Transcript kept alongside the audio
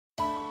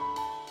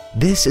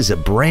This is a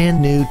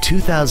brand new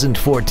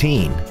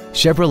 2014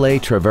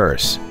 Chevrolet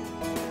Traverse.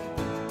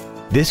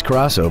 This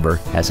crossover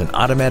has an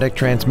automatic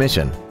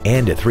transmission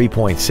and a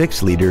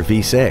 3.6-liter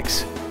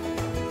V6.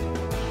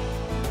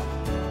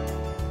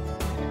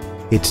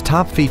 Its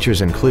top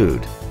features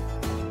include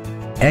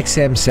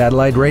XM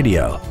satellite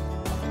radio,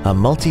 a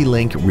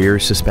multi-link rear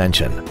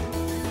suspension,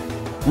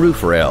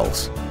 roof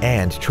rails,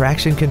 and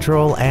traction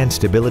control and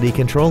stability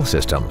control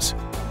systems.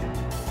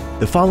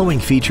 The following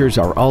features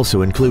are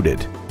also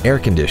included: air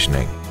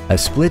conditioning, a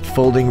split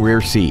folding rear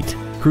seat,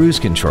 cruise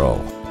control,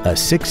 a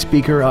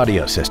 6-speaker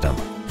audio system,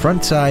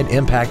 front side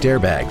impact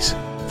airbags,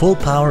 full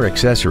power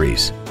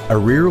accessories, a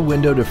rear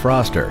window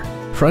defroster,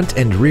 front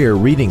and rear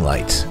reading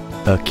lights,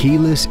 a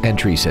keyless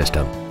entry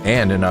system,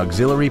 and an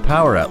auxiliary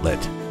power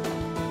outlet.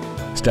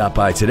 Stop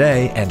by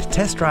today and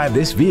test drive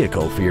this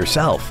vehicle for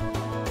yourself.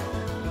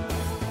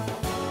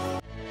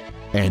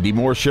 Andy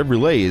Moore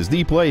Chevrolet is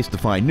the place to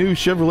find new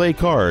Chevrolet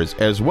cars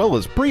as well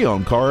as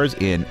pre-owned cars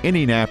in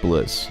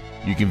Indianapolis.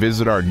 You can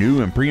visit our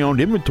new and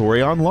pre-owned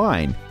inventory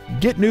online,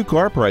 get new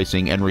car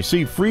pricing, and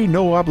receive free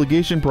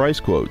no-obligation price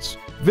quotes.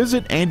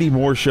 Visit Andy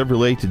Moore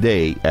Chevrolet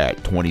today at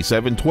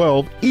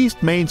 2712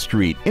 East Main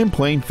Street in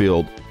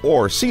Plainfield,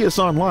 or see us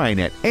online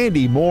at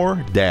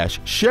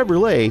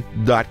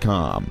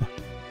andymore-chevrolet.com.